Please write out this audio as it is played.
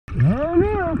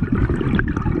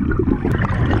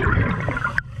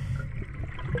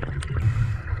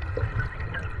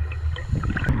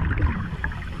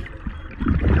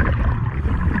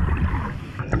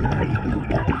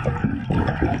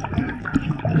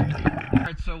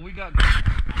So we got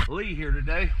Lee here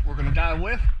today. We're gonna dive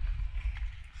with.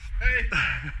 Hey.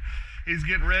 He's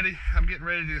getting ready. I'm getting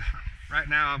ready to. Right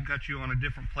now I've got you on a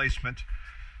different placement.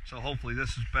 So hopefully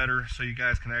this is better so you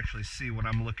guys can actually see what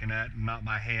I'm looking at and not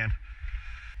my hand.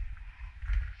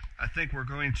 I think we're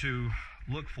going to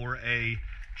look for a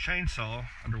chainsaw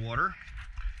underwater.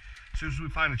 As soon as we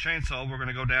find a chainsaw, we're going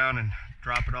to go down and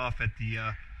drop it off at the,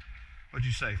 what'd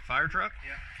you say, fire truck?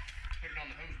 Yeah, put it on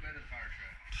the hose bed of the fire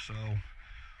truck. So,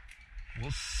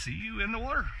 we'll see you in the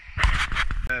water.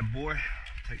 Bad boy,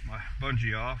 take my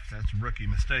bungee off. That's a rookie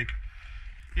mistake.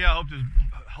 Yeah, I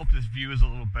hope this view is a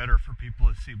little better for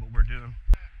people to see what we're doing.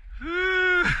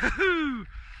 Ooh,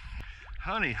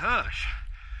 honey, hush.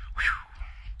 Whew.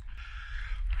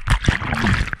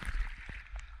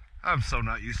 I'm so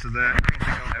not used to that. I don't think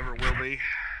I ever will be.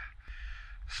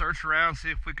 Search around,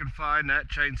 see if we can find that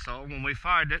chainsaw. When we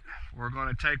find it, we're going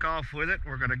to take off with it.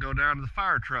 We're going to go down to the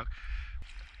fire truck.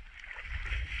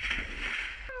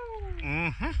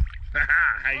 Mm-hmm.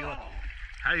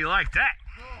 How you like that?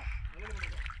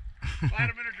 Glad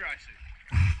I'm in a dry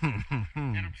suit.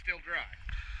 And I'm still dry.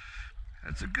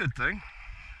 That's a good thing.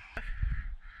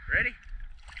 Ready?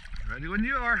 Ready when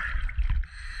you are.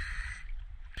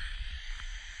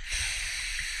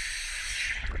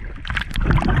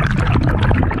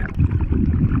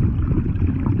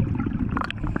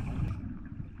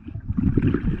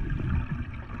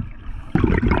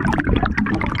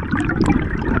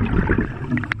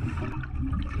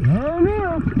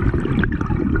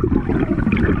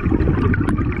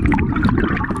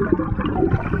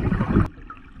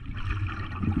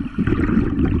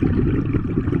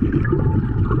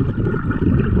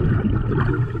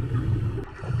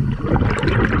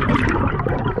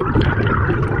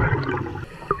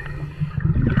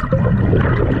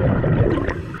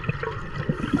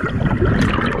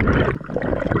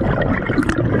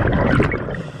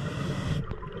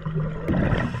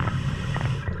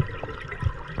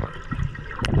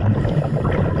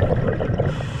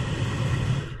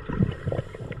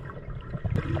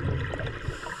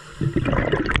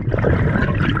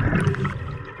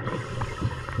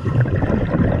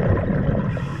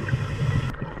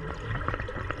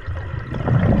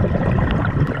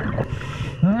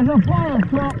 There's a fire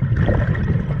truck.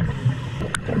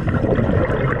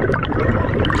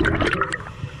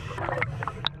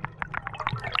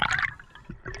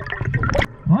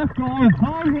 Let's go as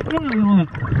hard as it really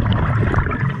wants.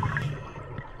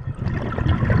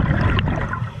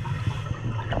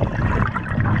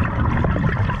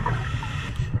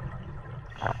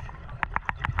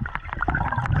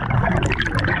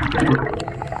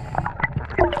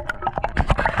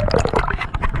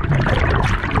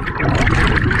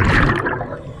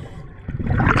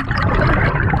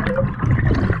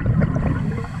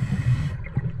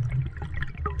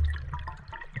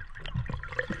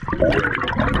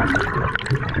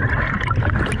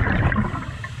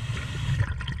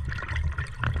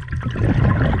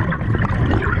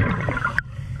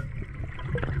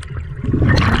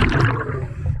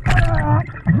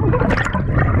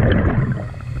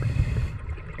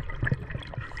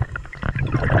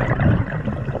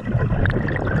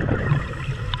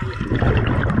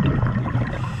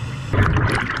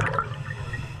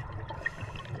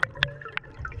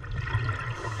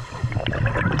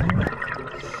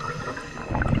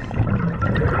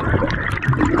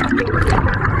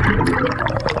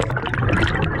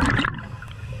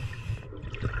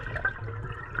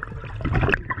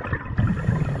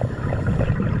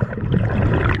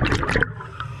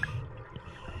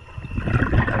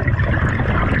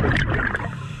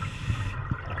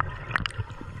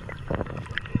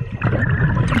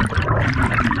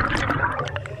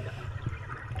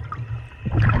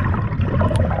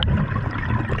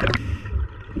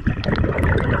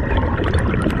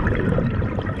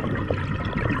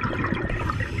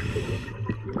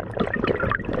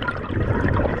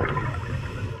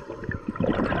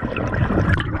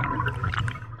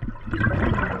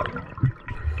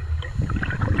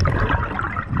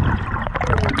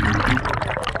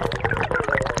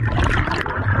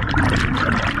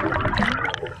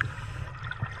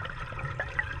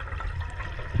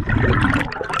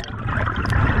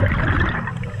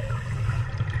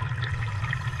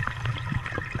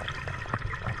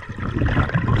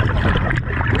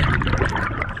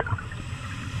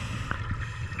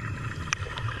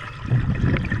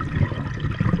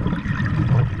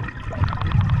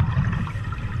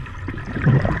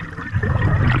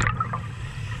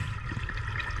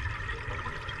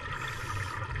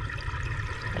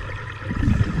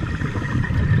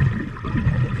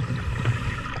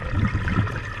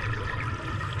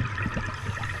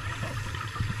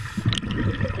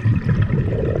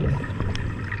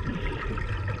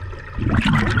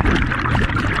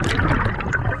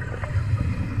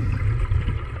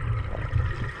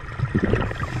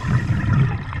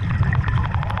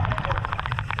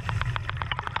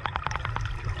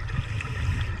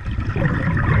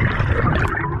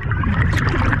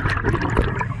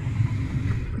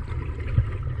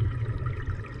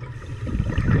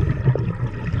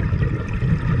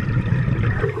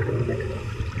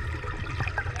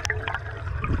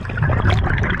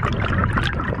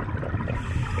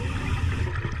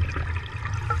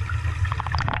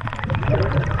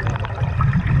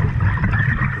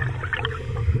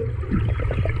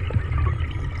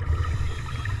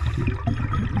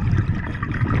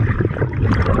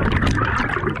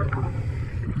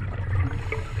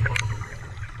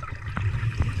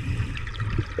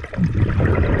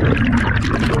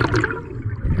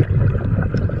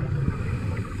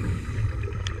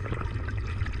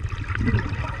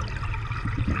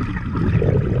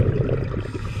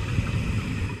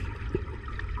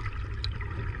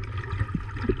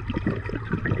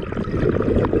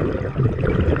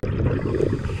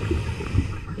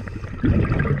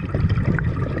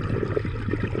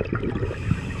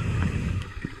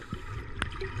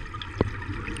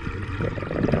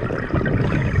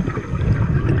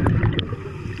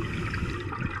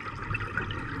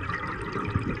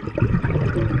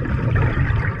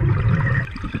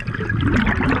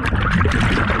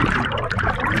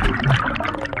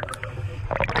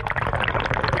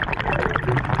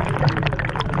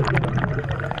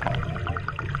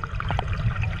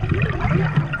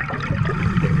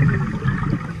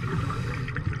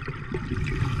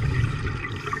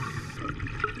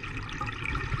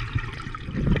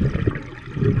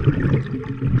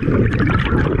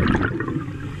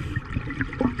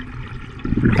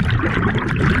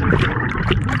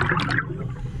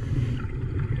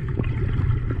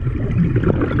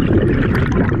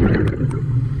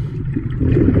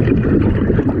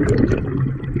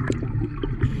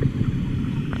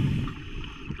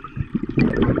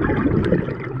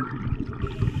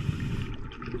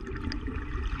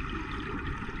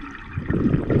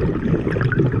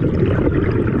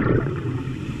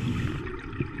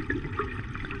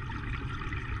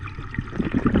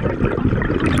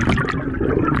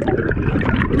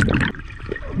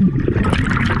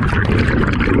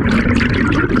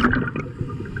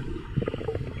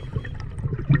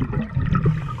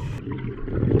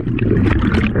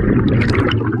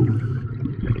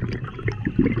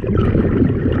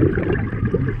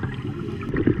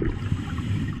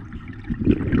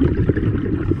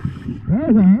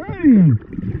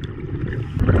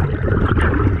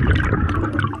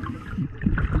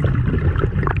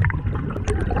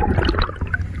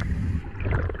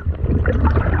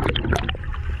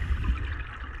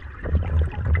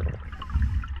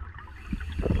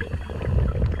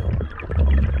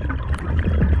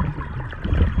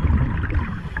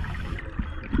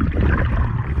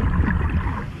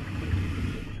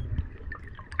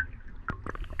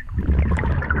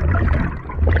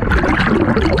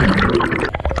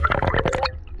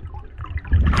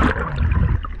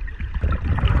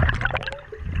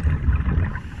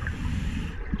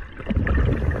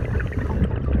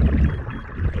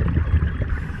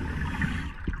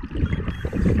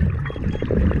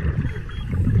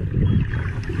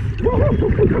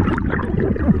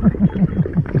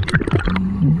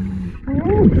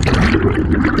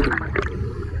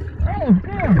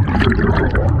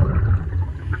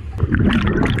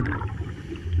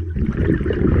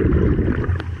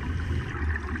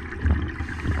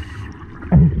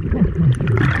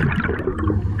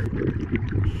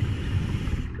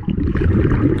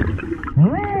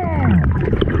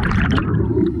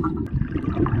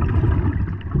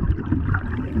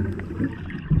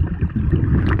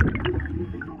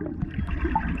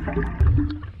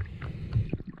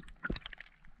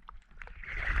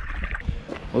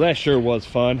 Well, that sure was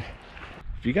fun.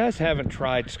 If you guys haven't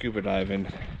tried scuba diving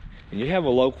and you have a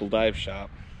local dive shop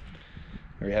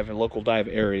or you have a local dive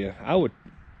area, I would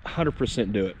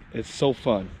 100% do it. It's so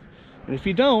fun. And if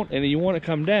you don't and you want to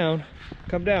come down,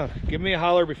 come down. Give me a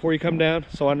holler before you come down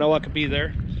so I know I can be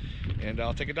there, and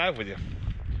I'll take a dive with you.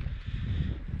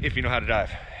 If you know how to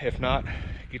dive. If not,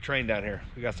 get trained down here.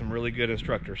 We got some really good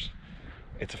instructors.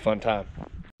 It's a fun time.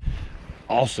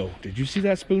 Also, did you see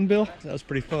that spoonbill? That was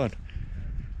pretty fun.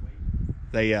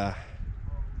 They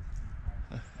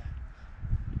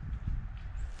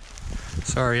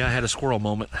sorry, I had a squirrel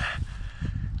moment.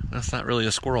 That's not really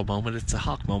a squirrel moment, it's a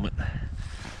hawk moment.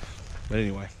 But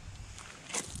anyway,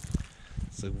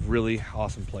 it's a really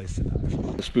awesome place to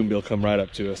dive. The spoonbill come right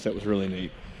up to us. That was really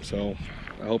neat. So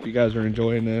I hope you guys are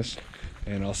enjoying this,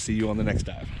 and I'll see you on the next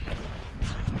dive.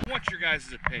 What's your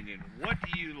guys' opinion? What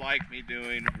do you like me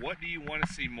doing? What do you want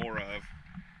to see more of?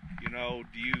 You know,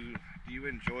 do you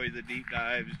enjoy the deep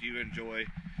dives? Do you enjoy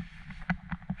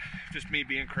just me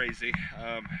being crazy?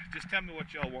 Just tell me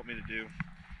what y'all want me to do,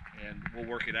 and we'll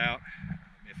work it out.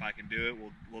 If I can do it,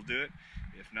 we'll do it.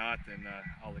 If not, then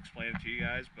I'll explain it to you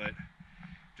guys. But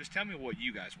just tell me what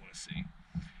you guys want to see.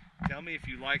 Tell me if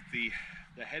you like the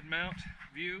head mount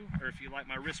view or if you like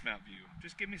my wrist mount view.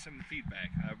 Just give me some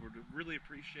feedback. I would really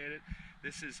appreciate it.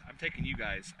 I'm taking you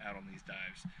guys out on these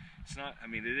dives. It's not, I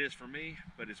mean, it is for me,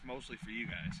 but it's mostly for you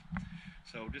guys.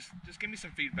 So just give me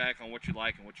some feedback on what you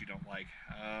like and what you don't like.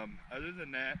 Other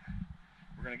than that,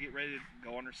 we're gonna get ready to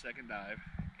go on our second dive,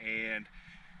 and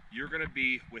you're gonna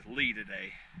be with Lee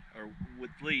today, or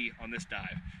with Lee on this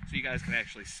dive, so you guys can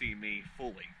actually see me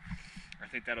fully. I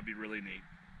think that'll be really neat.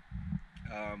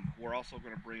 We're also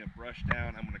going to bring a brush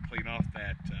down. I'm going to clean off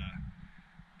that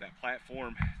that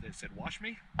platform that said "Wash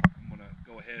me." I'm gonna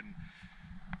go ahead and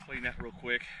clean that real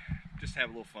quick. Just have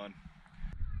a little fun.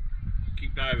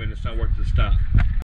 Keep diving. It's not worth the stop.